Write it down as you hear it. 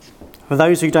For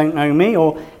those who don't know me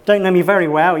or don't know me very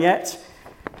well yet,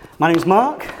 my name's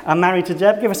Mark. I'm married to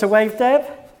Deb. Give us a wave, Deb.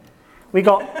 We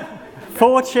got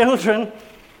 4 children,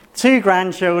 2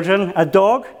 grandchildren, a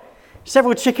dog,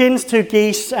 several chickens, 2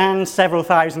 geese, and several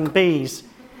thousand bees.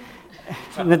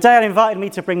 And the Dale invited me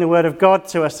to bring the word of God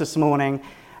to us this morning,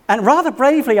 and rather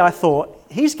bravely I thought,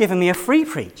 he's given me a free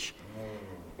preach.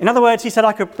 In other words, he said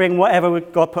I could bring whatever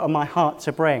God put on my heart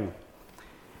to bring.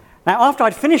 Now, after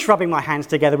I'd finished rubbing my hands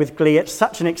together with glee at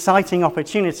such an exciting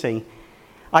opportunity,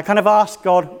 I kind of asked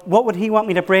God, what would he want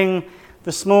me to bring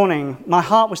this morning? My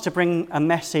heart was to bring a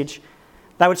message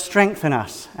that would strengthen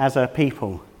us as a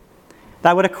people,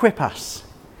 that would equip us,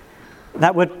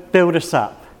 that would build us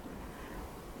up.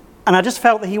 And I just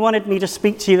felt that he wanted me to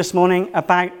speak to you this morning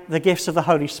about the gifts of the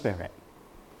Holy Spirit.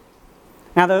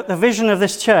 Now, the vision of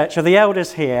this church, of the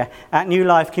elders here at New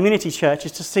Life Community Church,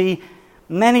 is to see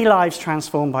many lives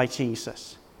transformed by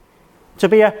Jesus. To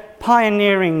be a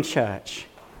pioneering church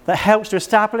that helps to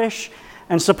establish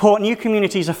and support new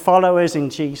communities of followers in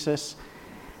Jesus,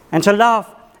 and to love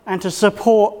and to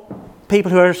support people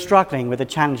who are struggling with the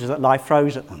challenges that life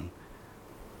throws at them.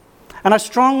 And I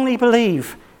strongly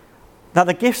believe that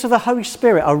the gifts of the Holy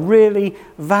Spirit are really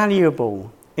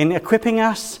valuable in equipping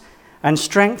us and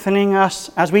strengthening us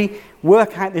as we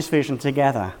work out this vision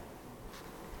together.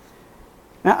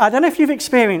 Now, I don't know if you've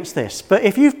experienced this, but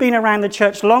if you've been around the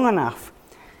church long enough,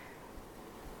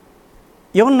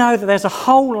 you'll know that there's a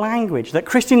whole language that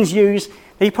Christians use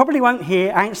that you probably won't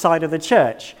hear outside of the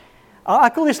church.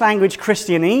 I call this language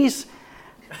Christianese,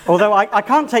 although I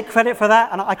can't take credit for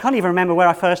that, and I can't even remember where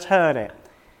I first heard it.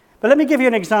 But let me give you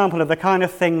an example of the kind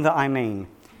of thing that I mean.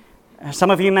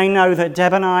 Some of you may know that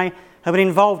Deb and I have been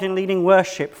involved in leading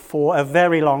worship for a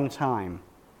very long time.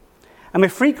 And we're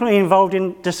frequently involved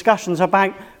in discussions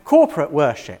about corporate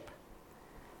worship.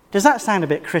 Does that sound a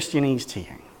bit Christianese to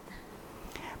you?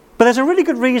 But there's a really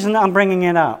good reason that I'm bringing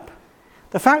it up.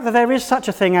 The fact that there is such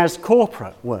a thing as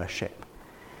corporate worship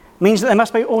means that there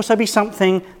must also be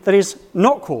something that is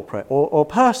not corporate or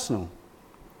personal.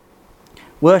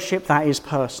 Worship that is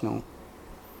personal.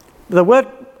 The word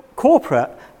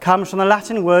corporate comes from the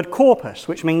Latin word corpus,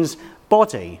 which means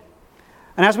body.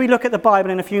 And as we look at the Bible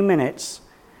in a few minutes,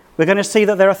 we're going to see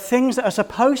that there are things that are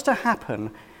supposed to happen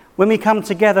when we come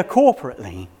together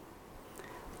corporately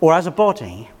or as a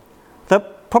body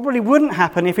that probably wouldn't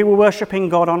happen if we were worshipping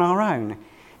God on our own,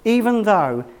 even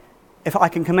though, if I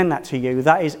can commend that to you,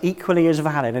 that is equally as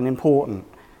valid and important.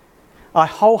 I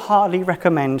wholeheartedly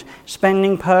recommend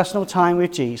spending personal time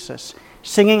with Jesus,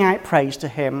 singing out praise to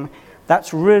him.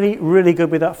 That's really, really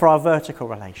good for our vertical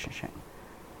relationship.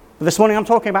 But this morning I'm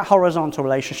talking about horizontal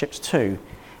relationships too.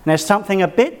 And there's something a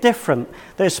bit different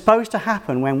that is supposed to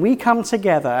happen when we come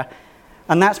together,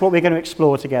 and that's what we're going to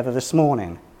explore together this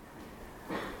morning.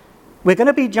 We're going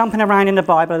to be jumping around in the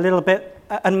Bible a little bit,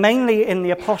 and mainly in the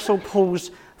Apostle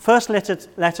Paul's first letter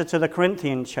to the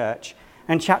Corinthian church,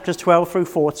 and chapters 12 through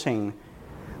 14.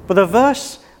 But the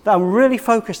verse that I'm really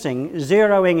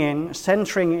zeroing in,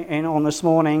 centering in on this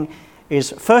morning is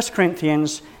 1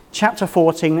 Corinthians chapter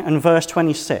 14 and verse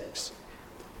 26,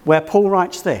 where Paul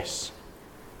writes this.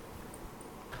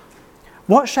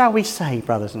 What shall we say,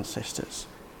 brothers and sisters?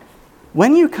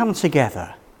 When you come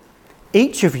together,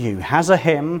 each of you has a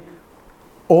hymn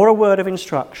or a word of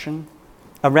instruction,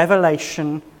 a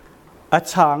revelation, a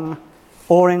tongue,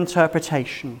 or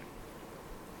interpretation.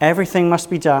 Everything must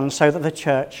be done so that the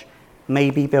church may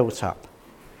be built up.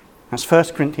 That's 1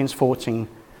 Corinthians 14,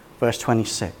 verse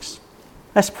 26.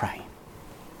 Let's pray.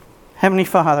 Heavenly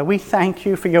Father, we thank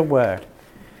you for your word.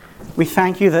 We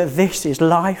thank you that this is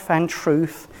life and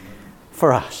truth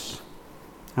for us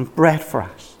and bread for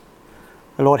us.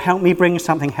 Lord, help me bring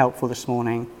something helpful this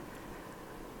morning.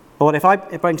 Lord, if I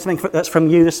bring something that's from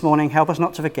you this morning, help us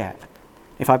not to forget.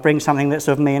 If I bring something that's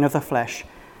of me and of the flesh,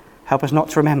 help us not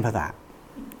to remember that.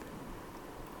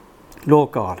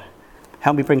 Lord God,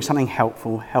 help me bring something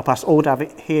helpful. Help us all to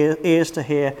have ears to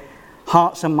hear,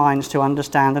 hearts and minds to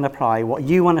understand and apply what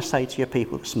you want to say to your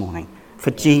people this morning.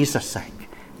 For Jesus' sake.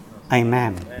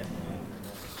 Amen.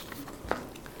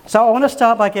 So I want to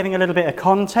start by giving a little bit of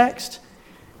context.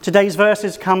 Today's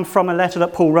verses come from a letter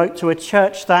that Paul wrote to a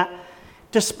church that,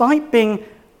 despite being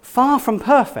far from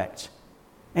perfect,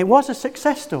 it was a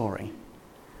success story.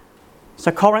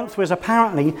 So Corinth was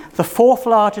apparently the 4th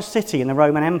largest city in the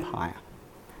Roman Empire,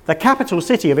 the capital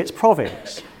city of its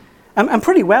province, and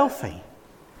pretty wealthy.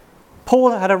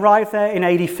 Paul had arrived there in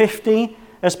AD 50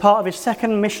 as part of his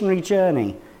second missionary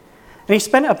journey, and he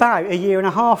spent about a year and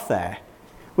a half there,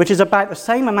 which is about the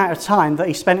same amount of time that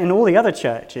he spent in all the other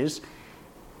churches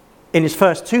in his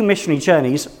first 2 missionary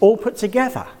journeys, all put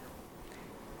together.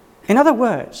 In other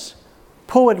words,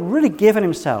 Paul had really given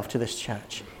himself to this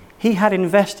church. He had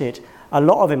invested a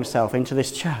lot of himself into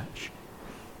this church.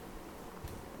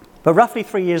 But roughly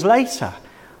 3 years later,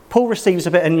 Paul receives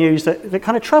a bit of news that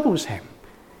kind of troubles him.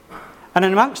 And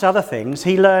amongst other things,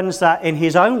 he learns that, in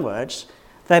his own words,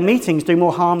 their meetings do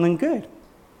more harm than good.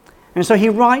 And so he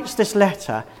writes this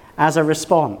letter as a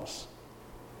response.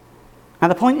 Now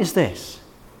the point is this.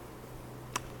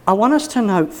 I want us to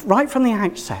note right from the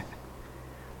outset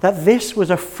that this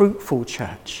was a fruitful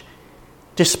church,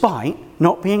 despite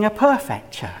not being a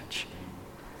perfect church.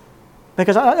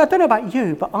 Because I don't know about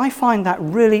you, but I find that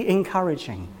really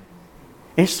encouraging.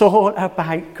 It's all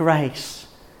about grace.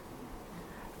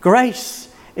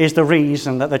 Grace is the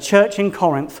reason that the church in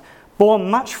Corinth bore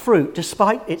much fruit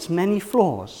despite its many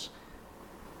flaws.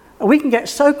 We can get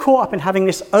so caught up in having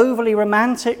this overly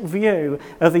romantic view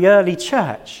of the early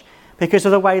church because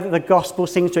of the way that the gospel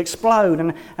seems to explode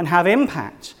and have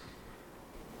impact.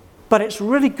 But it's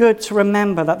really good to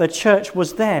remember that the church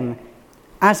was then,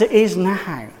 as it is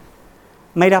now,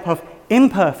 made up of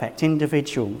imperfect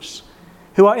individuals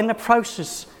who are in the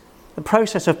process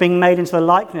of being made into the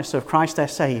likeness of Christ their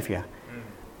Saviour,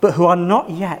 but who are not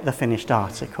yet the finished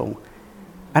article.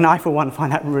 And I, for one,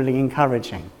 find that really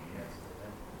encouraging.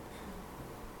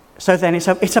 So then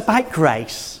it's about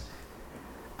grace.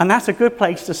 And that's a good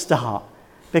place to start,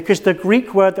 because the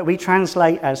Greek word that we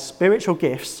translate as spiritual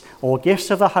gifts or gifts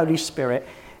of the Holy Spirit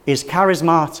is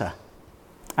charismata.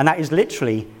 And that is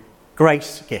literally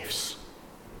grace gifts.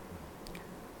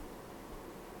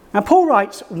 Now, Paul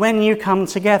writes, when you come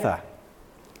together.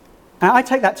 Now, I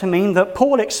take that to mean that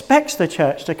Paul expects the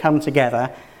church to come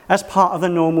together as part of the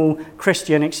normal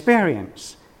Christian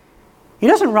experience. He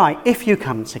doesn't write, if you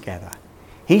come together.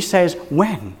 He says,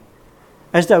 when,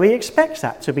 as though he expects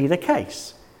that to be the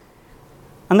case.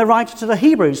 And the writer to the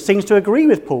Hebrews seems to agree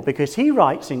with Paul, because he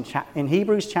writes in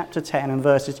Hebrews chapter 10 and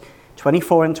verses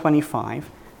 24 and 25,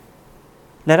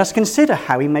 let us consider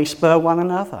how we may spur one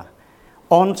another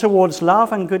on towards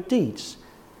love and good deeds,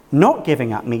 not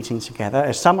giving up meeting together,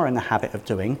 as some are in the habit of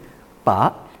doing,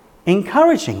 but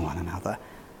encouraging one another,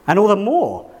 and all the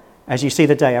more as you see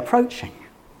the day approaching.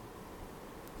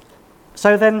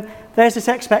 So then there's this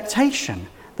expectation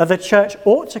that the church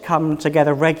ought to come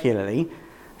together regularly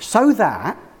so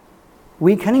that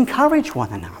we can encourage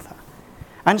one another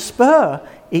and spur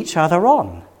each other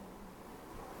on.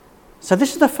 So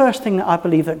this is the first thing that I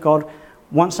believe that God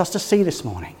wants us to see this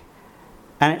morning.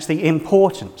 And it's the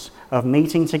importance of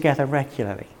meeting together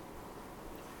regularly.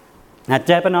 Now,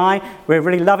 Deb and I, we're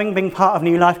really loving being part of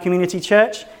New Life Community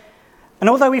Church. And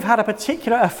although we've had a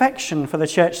particular affection for the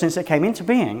church since it came into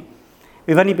being,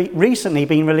 we've only recently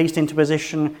been released into a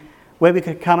position where we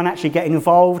could come and actually get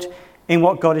involved in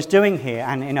what God is doing here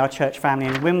and in our church family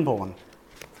in Wimborne.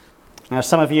 Now,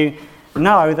 some of you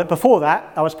know that before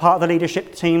that, I was part of the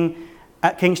leadership team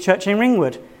at King's Church in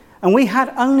Ringwood. And we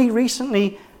had only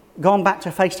recently gone back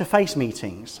to face-to-face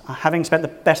meetings, having spent the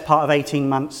best part of 18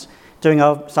 months doing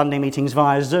our Sunday meetings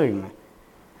via Zoom.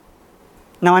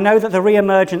 Now, I know that the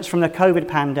re-emergence from the COVID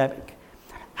pandemic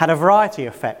had a variety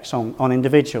of effects on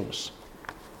individuals.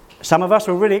 Some of us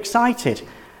were really excited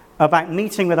about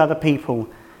meeting with other people,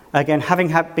 again,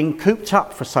 having been cooped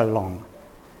up for so long.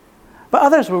 But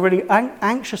others were really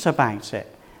anxious about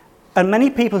it. And many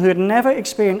people who had never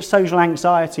experienced social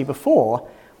anxiety before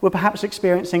were perhaps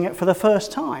experiencing it for the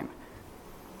first time.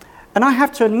 And I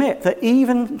have to admit that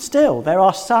even still, there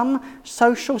are some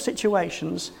social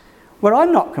situations where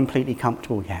I'm not completely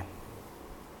comfortable yet.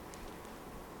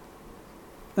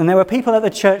 And there were people at the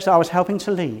church that I was helping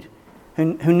to lead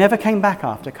who never came back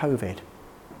after COVID.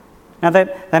 Now,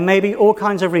 there may be all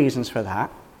kinds of reasons for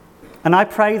that. And I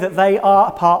pray that they are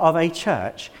a part of a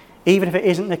church, even if it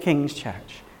isn't the King's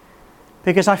Church.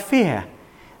 Because I fear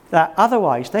that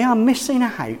otherwise they are missing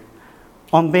out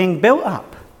on being built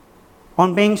up,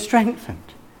 on being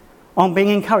strengthened, on being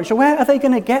encouraged. So where are they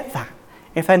going to get that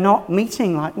if they're not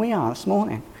meeting like we are this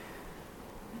morning?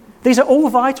 These are all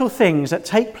vital things that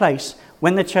take place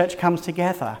when the church comes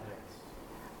together.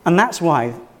 And that's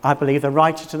why I believe the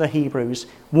writer to the Hebrews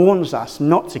warns us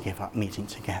not to give up meeting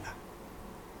together.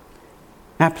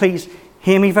 Now, please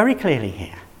hear me very clearly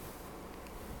here.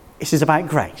 This is about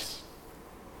grace.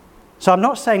 So I'm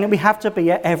not saying that we have to be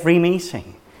at every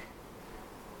meeting.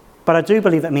 But I do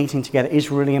believe that meeting together is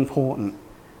really important.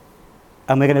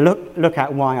 And we're going to look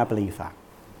at why I believe that.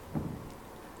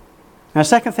 Now,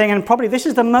 second thing, and probably this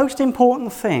is the most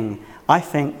important thing I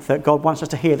think that God wants us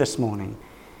to hear this morning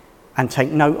and take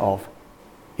note of,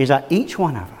 is that each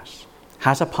one of us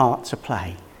has a part to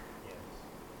play.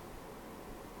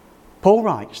 Paul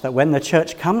writes that when the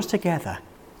church comes together,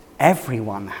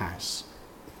 everyone has.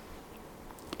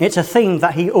 It's a theme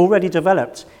that he already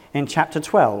developed in chapter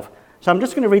 12. So I'm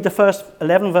just going to read the first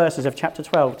 11 verses of chapter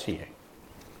 12 to you.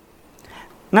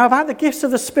 Now, about the gifts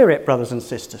of the Spirit, brothers and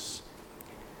sisters,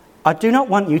 I do not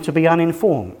want you to be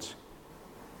uninformed.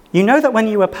 You know that when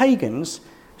you were pagans,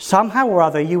 somehow or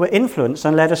other you were influenced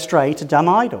and led astray to dumb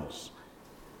idols.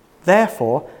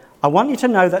 Therefore, I want you to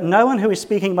know that no one who is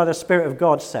speaking by the Spirit of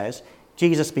God says,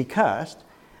 Jesus be cursed,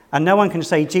 and no one can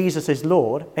say Jesus is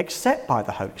Lord except by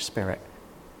the Holy Spirit.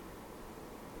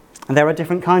 And there are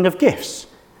different kinds of gifts,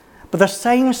 but the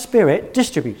same Spirit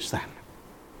distributes them.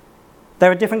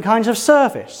 There are different kinds of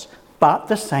service, but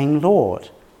the same Lord.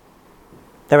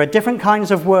 There are different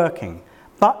kinds of working,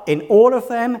 but in all of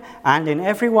them and in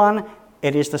every one,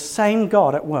 it is the same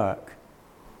God at work.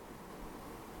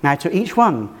 Now to each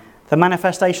one, the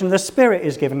manifestation of the Spirit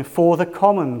is given for the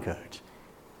common good.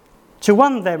 To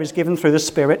one there is given through the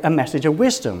Spirit a message of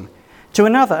wisdom, to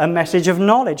another a message of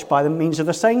knowledge by the means of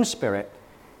the same Spirit,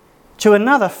 to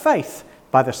another faith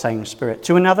by the same Spirit,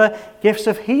 to another gifts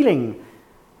of healing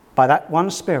by that one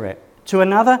Spirit, to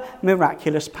another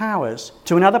miraculous powers,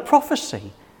 to another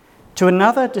prophecy, to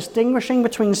another distinguishing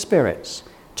between spirits,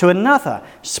 to another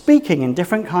speaking in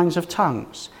different kinds of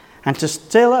tongues, and to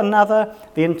still another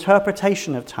the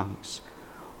interpretation of tongues.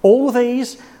 All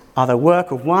these are the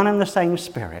work of one and the same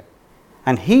Spirit,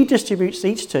 and he distributes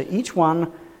each to each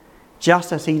one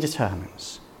just as he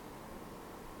determines.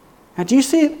 Now, do you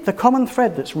see the common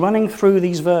thread that's running through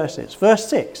these verses? Verse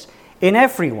 6, in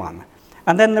everyone.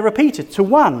 And then they're repeated, to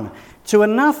one, to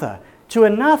another,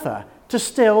 to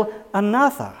still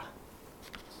another.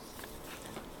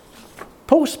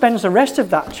 Paul spends the rest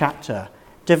of that chapter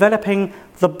developing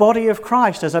the body of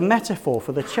Christ as a metaphor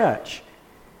for the church.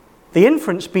 The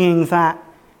inference being that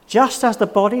just as the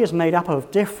body is made up of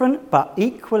different but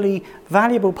equally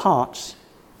valuable parts,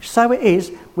 so it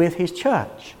is with his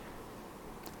church.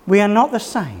 We are not the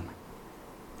same,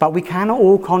 but we can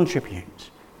all contribute.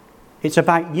 It's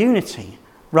about unity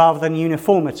rather than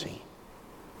uniformity.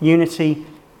 Unity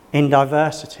in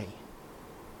diversity.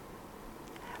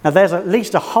 Now there's at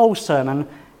least a whole sermon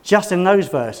just in those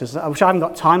verses, which I haven't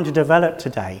got time to develop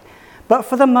today. But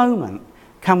for the moment,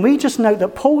 can we just note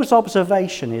that Paul's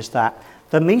observation is that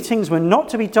the meetings were not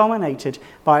to be dominated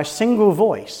by a single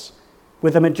voice,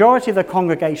 with the majority of the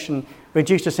congregation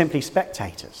reduced to simply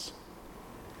spectators.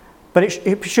 But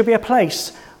it should be a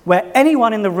place where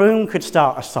anyone in the room could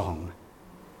start a song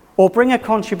or bring a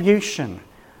contribution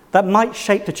that might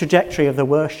shape the trajectory of the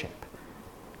worship.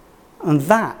 And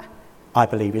that, I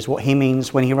believe, is what he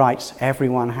means when he writes,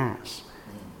 everyone has.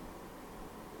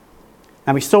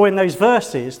 And we saw in those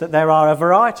verses that there are a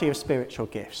variety of spiritual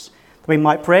gifts that we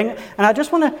might bring. And I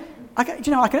just want to,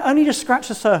 I can only just scratch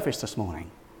the surface this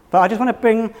morning. But I just want to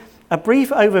bring a brief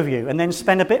overview and then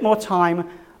spend a bit more time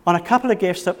on a couple of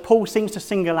gifts that Paul seems to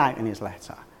single out in his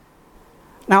letter.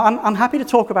 Now, I'm happy to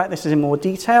talk about this in more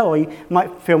detail, or you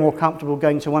might feel more comfortable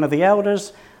going to one of the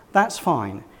elders. That's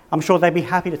fine. I'm sure they'd be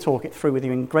happy to talk it through with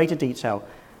you in greater detail.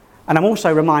 And I'm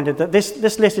also reminded that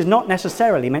this list is not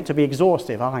necessarily meant to be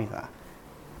exhaustive either.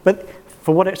 But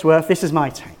for what it's worth, this is my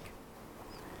take.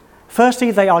 Firstly,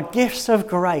 they are gifts of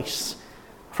grace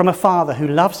from a father who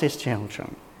loves his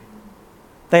children.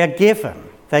 They are given.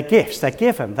 They're gifts. They're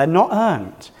given. They're not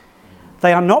earned.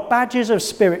 They are not badges of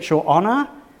spiritual honour.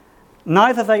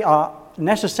 Neither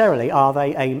necessarily are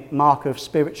they a mark of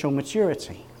spiritual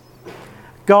maturity.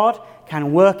 God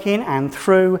can work in and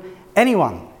through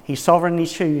anyone he sovereignly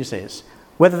chooses,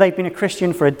 whether they've been a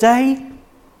Christian for a day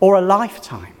or a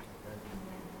lifetime.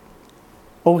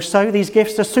 Also, these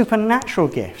gifts are supernatural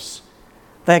gifts.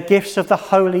 They're gifts of the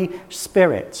Holy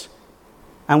Spirit.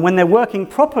 And when they're working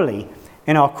properly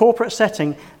in our corporate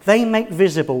setting, they make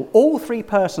visible all three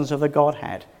persons of the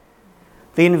Godhead.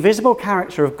 The invisible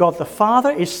character of God the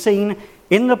Father is seen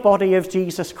in the body of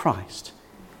Jesus Christ,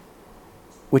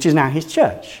 which is now his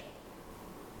church.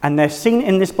 And they're seen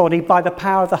in this body by the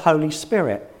power of the Holy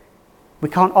Spirit. We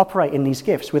can't operate in these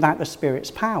gifts without the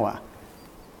Spirit's power.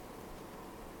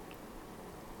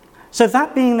 So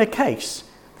that being the case,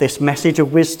 this message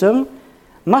of wisdom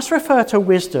must refer to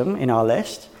wisdom in our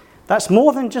list that's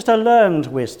more than just a learned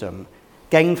wisdom,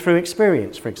 gained through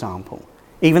experience, for example,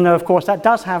 even though, of course, that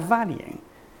does have value.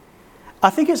 I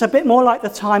think it's a bit more like the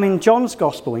time in John's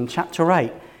Gospel in chapter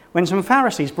 8, when some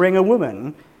Pharisees bring a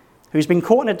woman who's been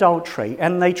caught in adultery,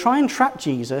 and they try and trap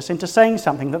Jesus into saying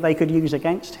something that they could use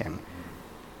against him.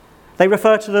 They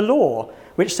refer to the law,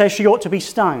 which says she ought to be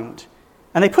stoned,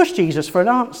 and they push Jesus for an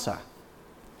answer.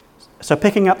 So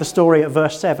picking up the story at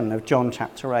verse 7 of John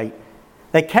chapter 8,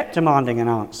 they kept demanding an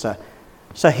answer,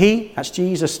 So he, that's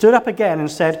Jesus, stood up again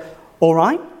and said, "All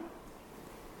right,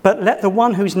 but let the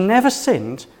one who's never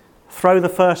sinned throw the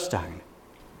first stone."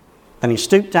 Then he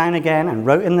stooped down again and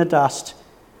wrote in the dust.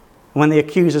 And when the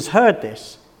accusers heard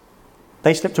this,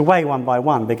 they slipped away one by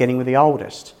one, beginning with the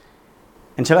oldest,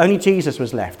 until only Jesus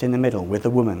was left in the middle with the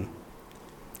woman.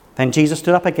 Then Jesus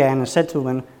stood up again and said to the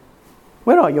woman,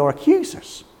 "Where are your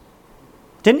accusers?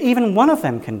 Didn't even one of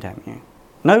them condemn you?"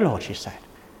 "No, Lord," she said.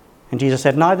 And Jesus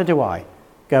said, "Neither do I.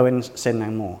 Go and sin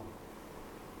no more."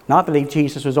 And I believe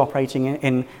Jesus was operating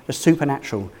in the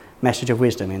supernatural message of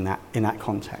wisdom in that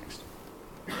context.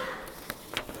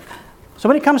 So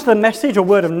when it comes to the message or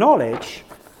word of knowledge,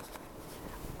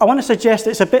 I want to suggest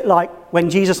it's a bit like when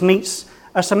Jesus meets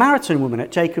a Samaritan woman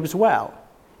at Jacob's well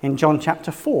in John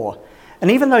chapter 4. And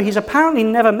even though he's apparently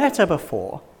never met her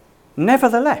before,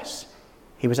 nevertheless,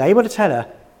 he was able to tell her,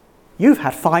 "You've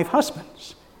had 5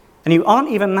 husbands, and you aren't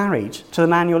even married to the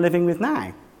man you're living with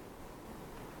now."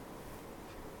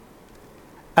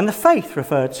 And the faith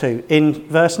referred to in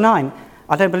verse 9,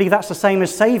 I don't believe that's the same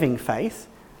as saving faith,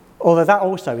 although that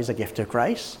also is a gift of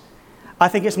grace. I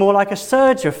think it's more like a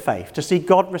surge of faith to see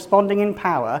God responding in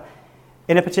power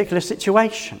in a particular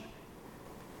situation.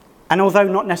 And although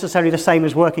not necessarily the same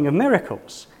as working of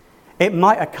miracles, it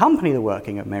might accompany the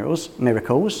working of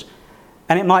miracles,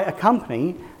 and it might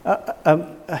accompany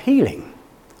a healing,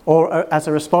 or as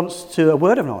a response to a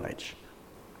word of knowledge.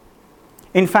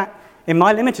 In fact, in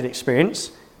my limited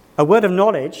experience, a word of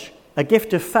knowledge, a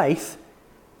gift of faith,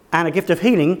 and a gift of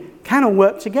healing can all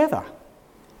work together.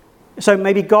 So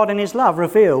maybe God in his love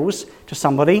reveals to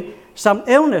somebody some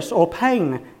illness or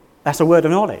pain. That's a word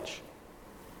of knowledge.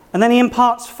 And then he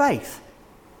imparts faith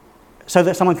so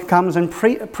that someone comes and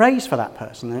prays for that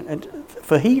person and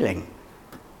for healing.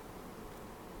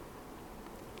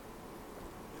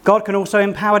 God can also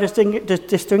empower to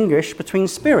distinguish between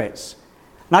spirits.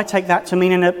 And I take that to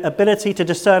mean an ability to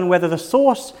discern whether the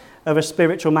source of a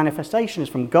spiritual manifestation is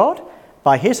from God,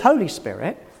 by his Holy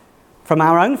Spirit, from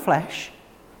our own flesh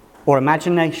or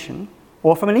imagination,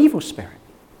 or from an evil spirit.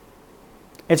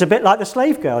 It's a bit like the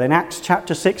slave girl in Acts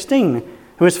chapter 16,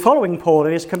 who was following Paul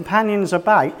and his companions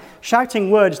about,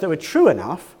 shouting words that were true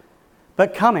enough,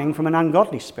 but coming from an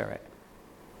ungodly spirit.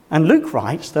 And Luke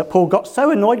writes that Paul got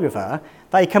so annoyed with her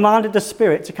that he commanded the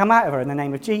spirit to come out of her in the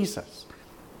name of Jesus.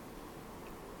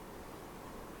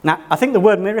 Now, I think the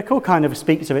word miracle kind of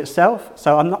speaks of itself,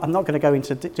 so I'm not going to go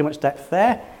into too much depth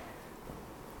there.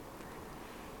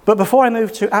 But before I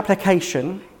move to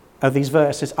application of these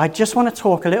verses, I just want to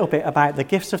talk a little bit about the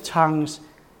gifts of tongues,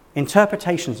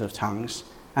 interpretations of tongues,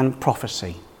 and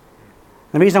prophecy.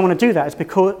 And the reason I want to do that is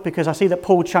because I see that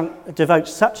Paul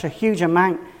devotes such a huge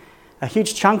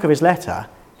chunk of his letter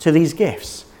to these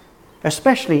gifts,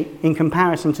 especially in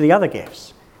comparison to the other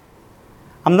gifts.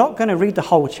 I'm not going to read the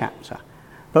whole chapter,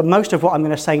 but most of what I'm going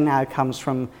to say now comes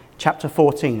from chapter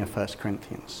 14 of 1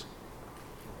 Corinthians.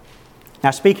 Now,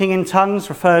 speaking in tongues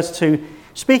refers to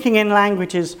speaking in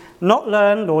languages not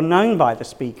learned or known by the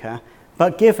speaker,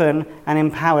 but given and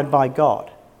empowered by God.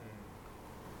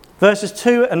 Verses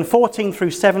 2 and 14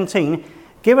 through 17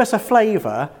 give us a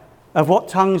flavour of what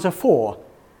tongues are for.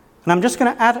 And I'm just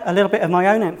going to add a little bit of my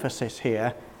own emphasis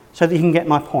here so that you can get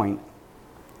my point.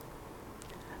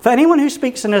 For anyone who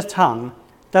speaks in a tongue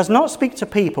does not speak to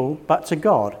people, but to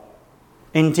God.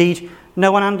 Indeed,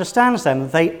 no one understands them.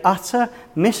 They utter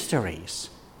mysteries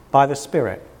by the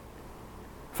Spirit.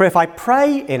 For if I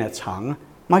pray in a tongue,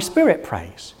 my spirit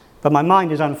prays, but my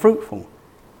mind is unfruitful.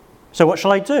 So what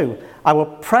shall I do? I will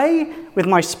pray with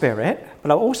my spirit,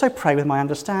 but I'll also pray with my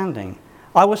understanding.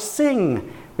 I will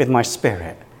sing with my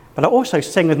spirit, but I'll also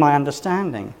sing with my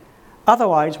understanding.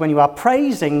 Otherwise, when you are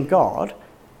praising God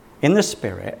in the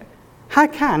Spirit, how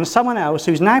can someone else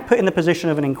who's now put in the position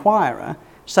of an inquirer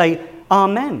say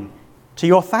Amen to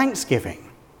your thanksgiving,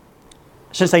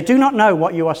 since they do not know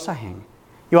what you are saying?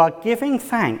 You are giving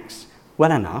thanks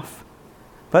well enough,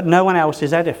 but no one else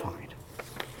is edified.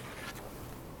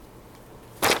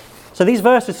 So these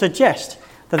verses suggest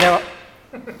that there are...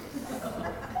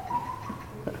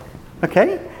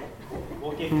 Okay?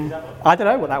 What gift is that one? I don't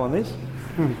know what that one is.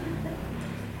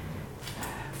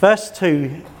 Verse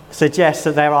 2 suggests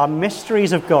that there are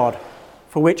mysteries of God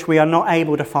for which we are not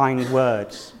able to find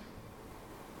words.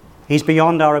 He's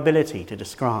beyond our ability to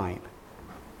describe.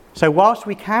 So whilst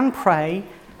we can pray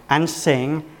and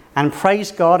sing and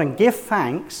praise God and give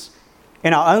thanks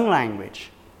in our own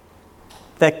language,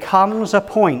 there comes a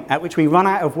point at which we run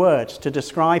out of words to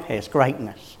describe his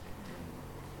greatness.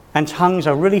 And tongues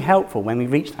are really helpful when we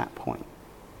reach that point.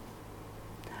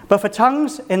 But for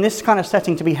tongues in this kind of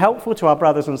setting to be helpful to our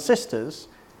brothers and sisters,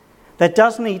 there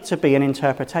does need to be an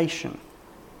interpretation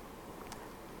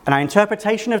And our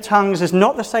interpretation of tongues is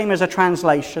not the same as a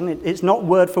translation. It's not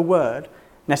word for word,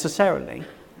 necessarily.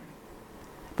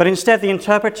 But instead, the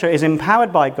interpreter is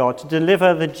empowered by God to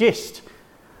deliver the gist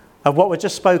of what was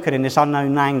just spoken in this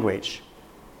unknown language.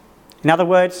 In other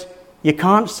words, you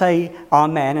can't say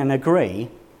amen and agree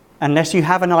unless you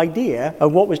have an idea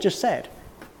of what was just said.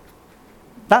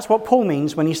 That's what Paul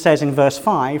means when he says in verse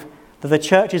 5 that the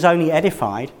church is only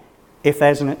edified if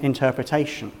there's an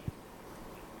interpretation.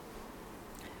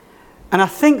 And I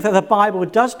think that the Bible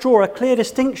does draw a clear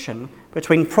distinction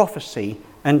between prophecy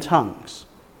and tongues.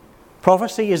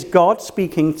 Prophecy is God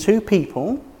speaking to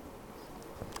people,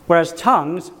 whereas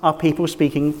tongues are people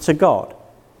speaking to God.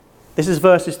 This is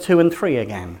verses 2 and 3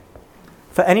 again.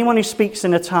 For anyone who speaks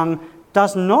in a tongue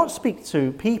does not speak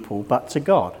to people, but to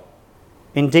God.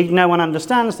 Indeed, no one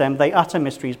understands them. They utter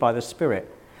mysteries by the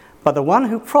Spirit. But the one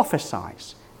who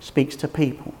prophesies speaks to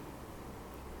people.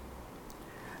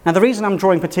 Now, the reason I'm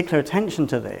drawing particular attention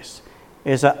to this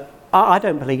is that I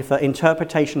don't believe that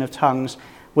interpretation of tongues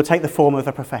will take the form of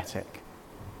the prophetic.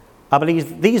 I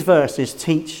believe these verses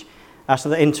teach us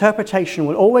that interpretation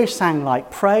will always sound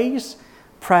like praise,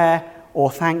 prayer,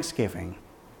 or thanksgiving.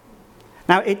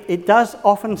 Now, it does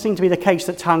often seem to be the case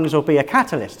that tongues will be a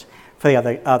catalyst for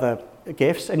the other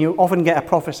gifts, and you often get a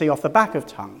prophecy off the back of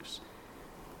tongues.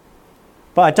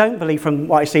 But I don't believe from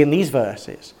what I see in these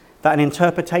verses that an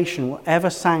interpretation will ever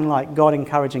sound like God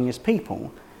encouraging his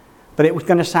people, but it was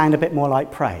going to sound a bit more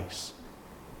like praise.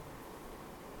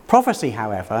 Prophecy,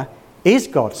 however, is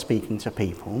God speaking to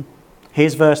people.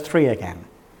 Here's verse 3 again.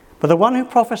 But the one who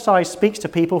prophesies speaks to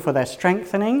people for their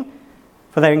strengthening,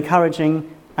 for their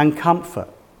encouraging and comfort.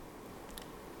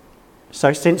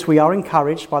 So since we are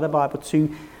encouraged by the Bible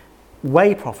to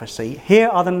weigh prophecy, here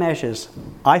are the measures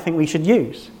I think we should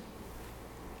use.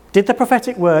 Did the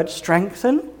prophetic word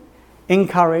strengthen,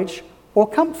 encourage, or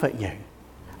comfort you?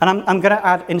 And I'm going to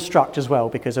add instruct as well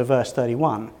because of verse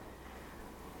 31.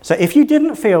 So if you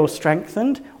didn't feel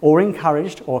strengthened or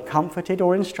encouraged or comforted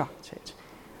or instructed,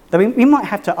 then we might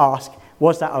have to ask,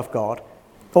 was that of God?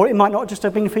 Or it might not just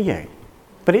have been for you.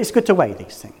 But it's good to weigh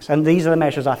these things. And these are the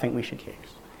measures I think we should use.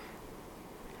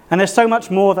 And there's so much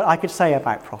more that I could say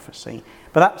about prophecy,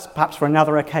 but that's perhaps for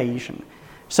another occasion.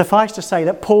 Suffice to say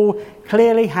that Paul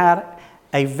clearly had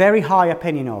a very high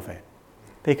opinion of it,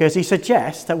 because he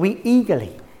suggests that we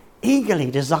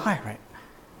eagerly desire it.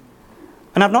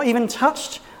 And I've not even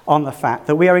touched on the fact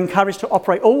that we are encouraged to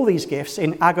operate all these gifts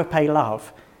in agape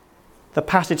love, the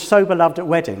passage so beloved at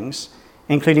weddings,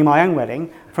 including my own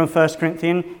wedding, from 1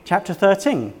 Corinthians chapter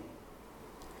 13.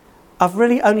 I've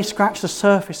really only scratched the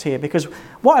surface here, because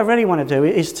what I really want to do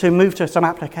is to move to some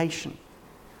application.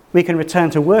 We can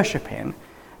return to worshiping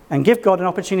and give God an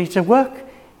opportunity to work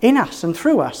in us and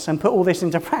through us and put all this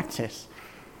into practice.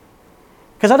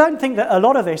 Because I don't think that a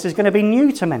lot of this is going to be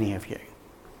new to many of you.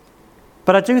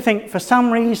 But I do think for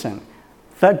some reason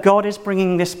that God is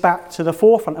bringing this back to the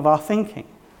forefront of our thinking.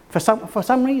 For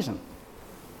some reason.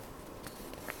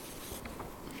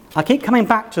 I keep coming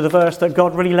back to the verse that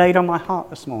God really laid on my heart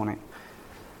this morning.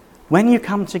 When you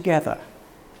come together,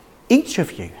 each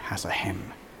of you has a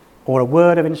hymn, or a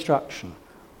word of instruction,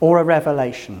 or a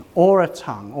revelation, or a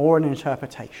tongue, or an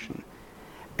interpretation.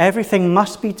 Everything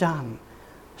must be done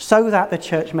so that the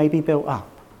church may be built up.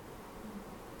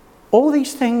 All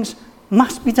these things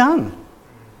must be done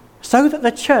so that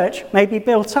the church may be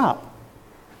built up.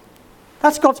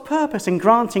 That's God's purpose in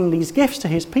granting these gifts to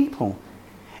his people.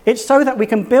 It's so that we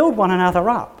can build one another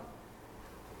up.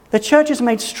 The church is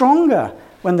made stronger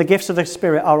when the gifts of the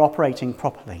Spirit are operating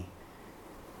properly.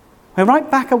 We're right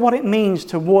back at what it means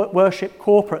to worship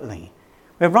corporately.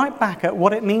 We're right back at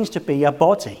what it means to be a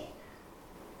body.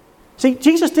 See,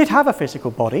 Jesus did have a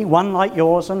physical body, one like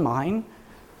yours and mine.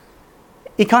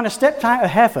 He kind of stepped out of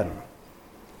heaven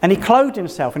and he clothed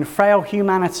himself in frail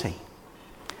humanity.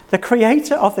 The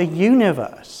creator of the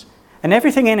universe and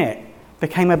everything in it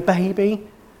became a baby,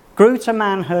 grew to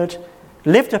manhood,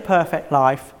 lived a perfect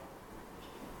life,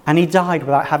 and he died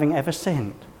without having ever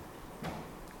sinned.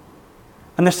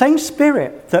 And the same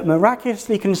Spirit that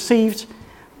miraculously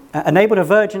enabled a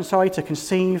virgin to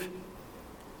conceive,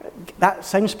 that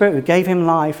same Spirit who gave him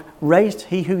life, raised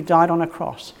he who died on a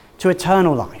cross to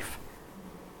eternal life.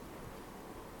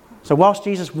 So whilst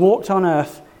Jesus walked on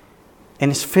earth in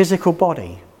his physical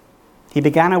body, he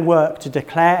began a work to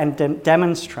declare and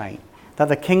demonstrate that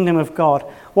the kingdom of God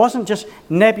wasn't just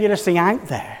nebulously out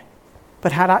there,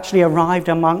 but had actually arrived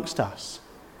amongst us.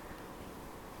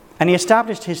 And he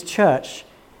established his church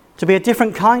to be a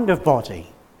different kind of body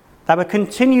that would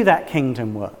continue that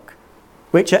kingdom work,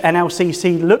 which at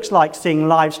NLCC looks like seeing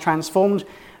lives transformed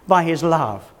by his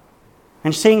love,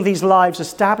 and seeing these lives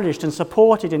established and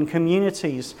supported in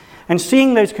communities, and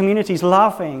seeing those communities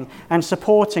loving and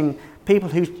supporting people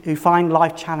who find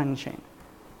life challenging.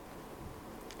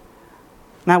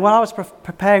 Now, when I was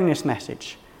preparing this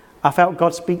message, I felt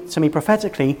God speak to me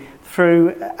prophetically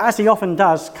through, as he often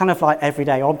does, kind of like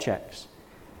everyday objects.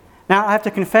 Now, I have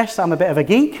to confess that I'm a bit of a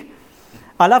geek.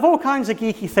 I love all kinds of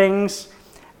geeky things,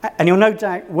 and you'll no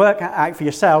doubt work out for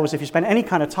yourselves if you spend any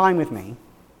kind of time with me.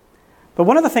 But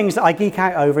one of the things that I geek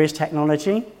out over is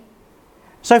technology.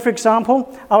 So, for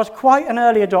example, I was quite an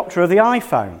early adopter of the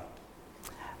iPhone.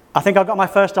 I think I got my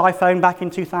first iPhone back in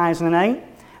 2008.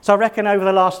 So I reckon over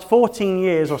the last 14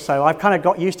 years or so, I've kind of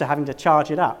got used to having to charge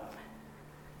it up.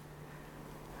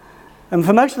 And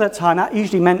for most of that time, that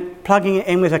usually meant plugging it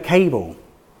in with a cable,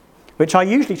 which I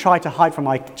usually try to hide from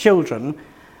my children.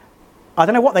 I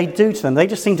don't know what they do to them. They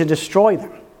just seem to destroy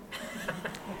them.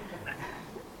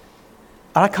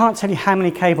 And I can't tell you how many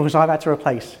cables I've had to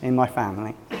replace in my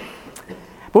family.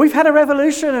 But we've had a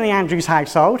revolution in the Andrews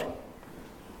household,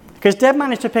 because Deb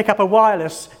managed to pick up a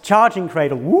wireless charging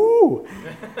cradle. Woo!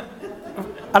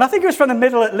 And I think it was from the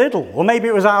middle at Lidl, or maybe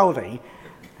it was Aldi.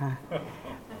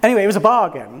 Anyway, it was a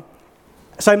bargain.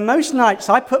 So most nights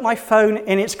I put my phone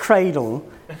in its cradle,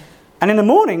 and in the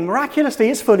morning, miraculously,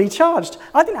 it's fully charged.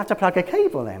 I didn't have to plug a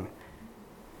cable in.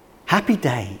 Happy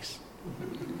days.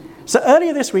 So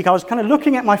earlier this week, I was kind of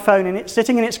looking at my phone and it's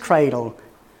sitting in its cradle,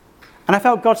 and I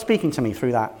felt God speaking to me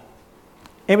through that.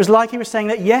 It was like he was saying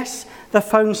that, yes, the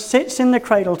phone sits in the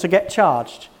cradle to get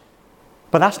charged,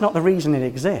 but that's not the reason it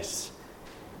exists.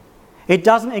 It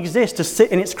doesn't exist to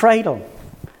sit in its cradle.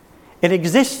 It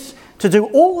exists to do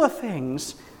all the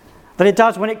things that it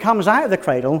does when it comes out of the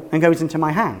cradle and goes into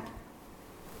my hand.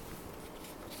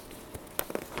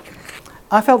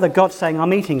 I felt that God's saying our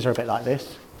meetings are a bit like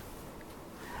this.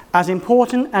 As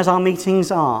important as our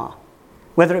meetings are,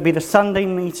 whether it be the Sunday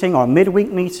meeting or a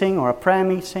midweek meeting or a prayer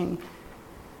meeting,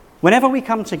 whenever we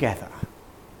come together,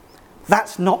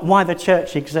 that's not why the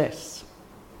church exists.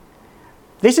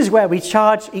 This is where we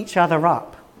charge each other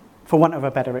up, for want of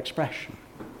a better expression,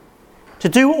 to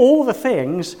do all the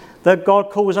things that God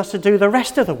calls us to do the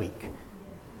rest of the week.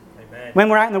 Amen. When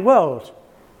we're out in the world,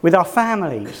 with our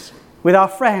families, with our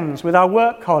friends, with our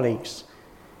work colleagues,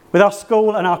 with our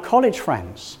school and our college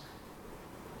friends.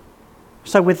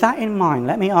 So with that in mind,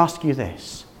 let me ask you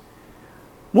this.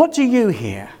 What do you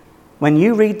hear when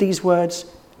you read these words,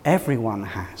 everyone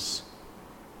has?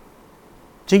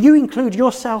 Do you include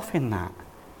yourself in that?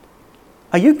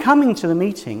 Are you coming to the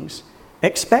meetings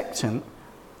expectant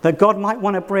that God might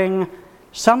want to bring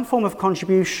some form of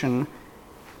contribution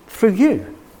through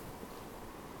you?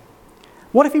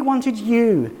 What if he wanted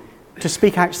you to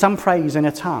speak out some praise in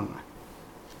a tongue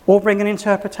or bring an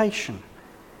interpretation?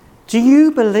 Do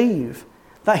you believe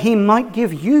that he might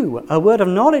give you a word of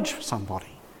knowledge for somebody?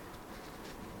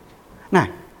 Now,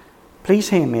 please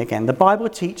hear me again. The Bible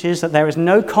teaches that there is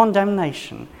no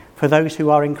condemnation for those who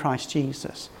are in Christ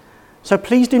Jesus. So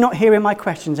please do not hear in my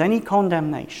questions any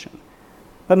condemnation.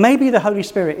 But maybe the Holy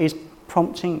Spirit is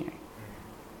prompting you.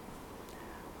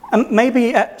 And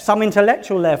maybe at some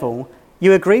intellectual level,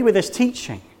 you agree with this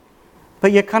teaching,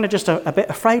 but you're kind of just a bit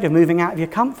afraid of moving out of your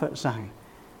comfort zone.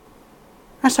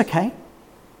 That's okay.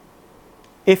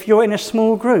 If you're in a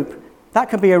small group, that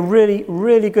could be a really,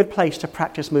 really good place to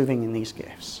practice moving in these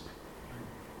gifts.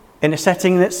 In a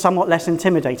setting that's somewhat less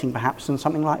intimidating, perhaps, than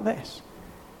something like this.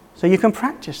 So you can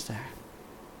practice there.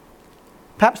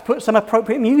 Perhaps put some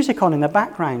appropriate music on in the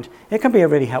background. It can be a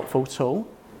really helpful tool.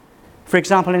 For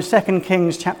example, in 2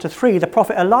 Kings chapter 3, the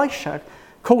prophet Elisha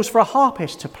calls for a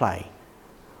harpist to play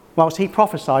whilst he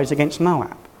prophesies against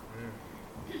Moab.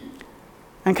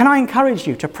 And can I encourage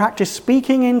you to practice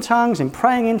speaking in tongues and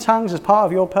praying in tongues as part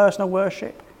of your personal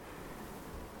worship?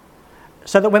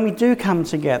 So that when we do come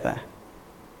together,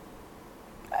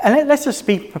 and let's just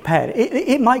be prepared,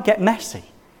 it might get messy.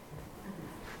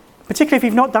 Particularly if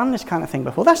you've not done this kind of thing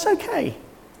before. That's okay.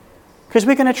 Because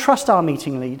we're going to trust our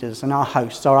meeting leaders and our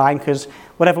hosts, our anchors,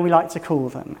 whatever we like to call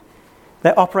them.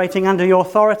 They're operating under the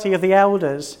authority of the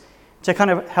elders to kind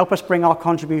of help us bring our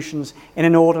contributions in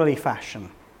an orderly fashion.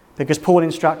 Because Paul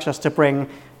instructs us to bring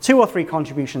 2 or 3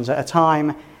 contributions at a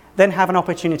time, then have an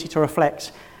opportunity to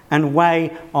reflect and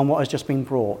weigh on what has just been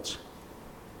brought.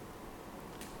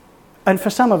 And for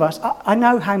some of us, I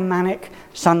know how manic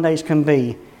Sundays can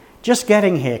be. Just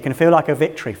getting here can feel like a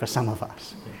victory for some of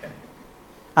us.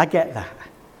 I get that.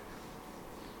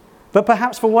 But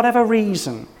perhaps for whatever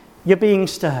reason, you're being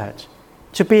stirred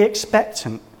to be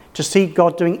expectant to see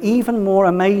God doing even more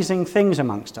amazing things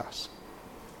amongst us.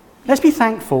 Let's be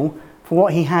thankful for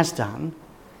what he has done,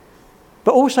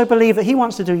 but also believe that he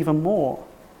wants to do even more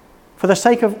for the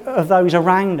sake of those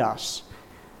around us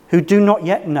who do not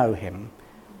yet know him,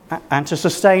 and to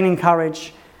sustain,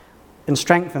 encourage, and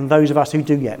strengthen those of us who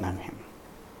do yet know him.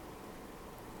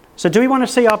 So do we want to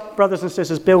see our brothers and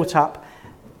sisters built up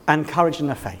and encouraged in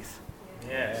the faith?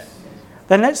 Yes.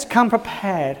 Then let's come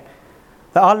prepared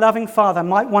that our loving Father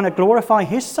might want to glorify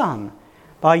his Son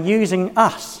by using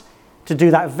us to do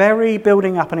that very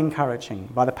building up and encouraging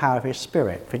by the power of his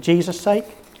Spirit. For Jesus' sake,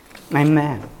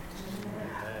 amen.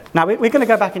 Now, we're going to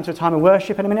go back into a time of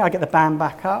worship in a minute. I'll get the band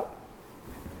back up.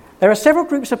 There are several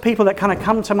groups of people that kind of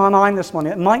come to my mind this morning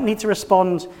that might need to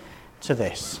respond to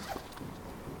this.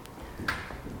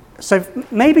 So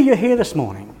maybe you're here this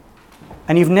morning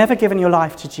and you've never given your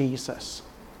life to Jesus,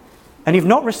 and you've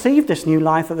not received this new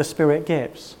life that the Spirit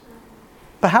gives.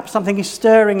 Perhaps something is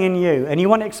stirring in you and you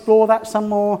want to explore that some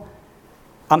more.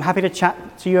 I'm happy to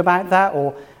chat to you about that,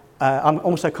 or I'm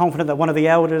also confident that one of the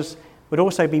elders would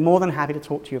also be more than happy to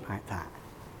talk to you about that.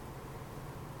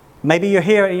 Maybe you're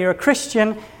here and you're a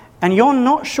Christian and you're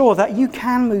not sure that you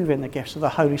can move in the gifts of the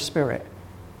Holy Spirit.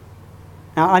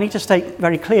 Now, I need to state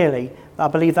very clearly that I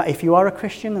believe that if you are a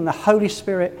Christian, then the Holy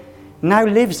Spirit now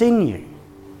lives in you.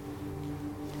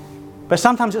 But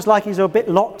sometimes it's like he's a bit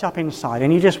locked up inside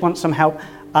and you just want some help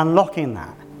unlocking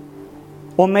that.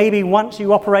 Or maybe once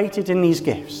you operated in these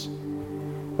gifts,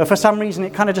 but for some reason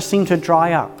it kind of just seemed to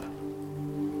dry up.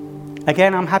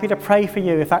 Again, I'm happy to pray for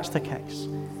you if that's the case.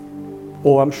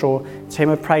 Or I'm sure Tim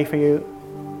would pray for you.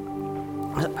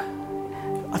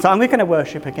 So we're going to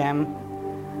worship again.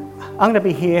 I'm going to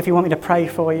be here if you want me to pray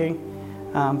for you.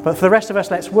 But for the rest of us,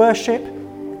 let's worship.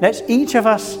 Let's each of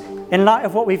us, in light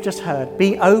of what we've just heard,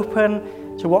 be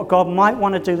open to what God might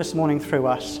want to do this morning through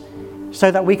us so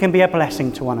that we can be a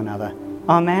blessing to one another.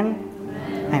 Amen?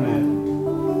 Amen. Amen.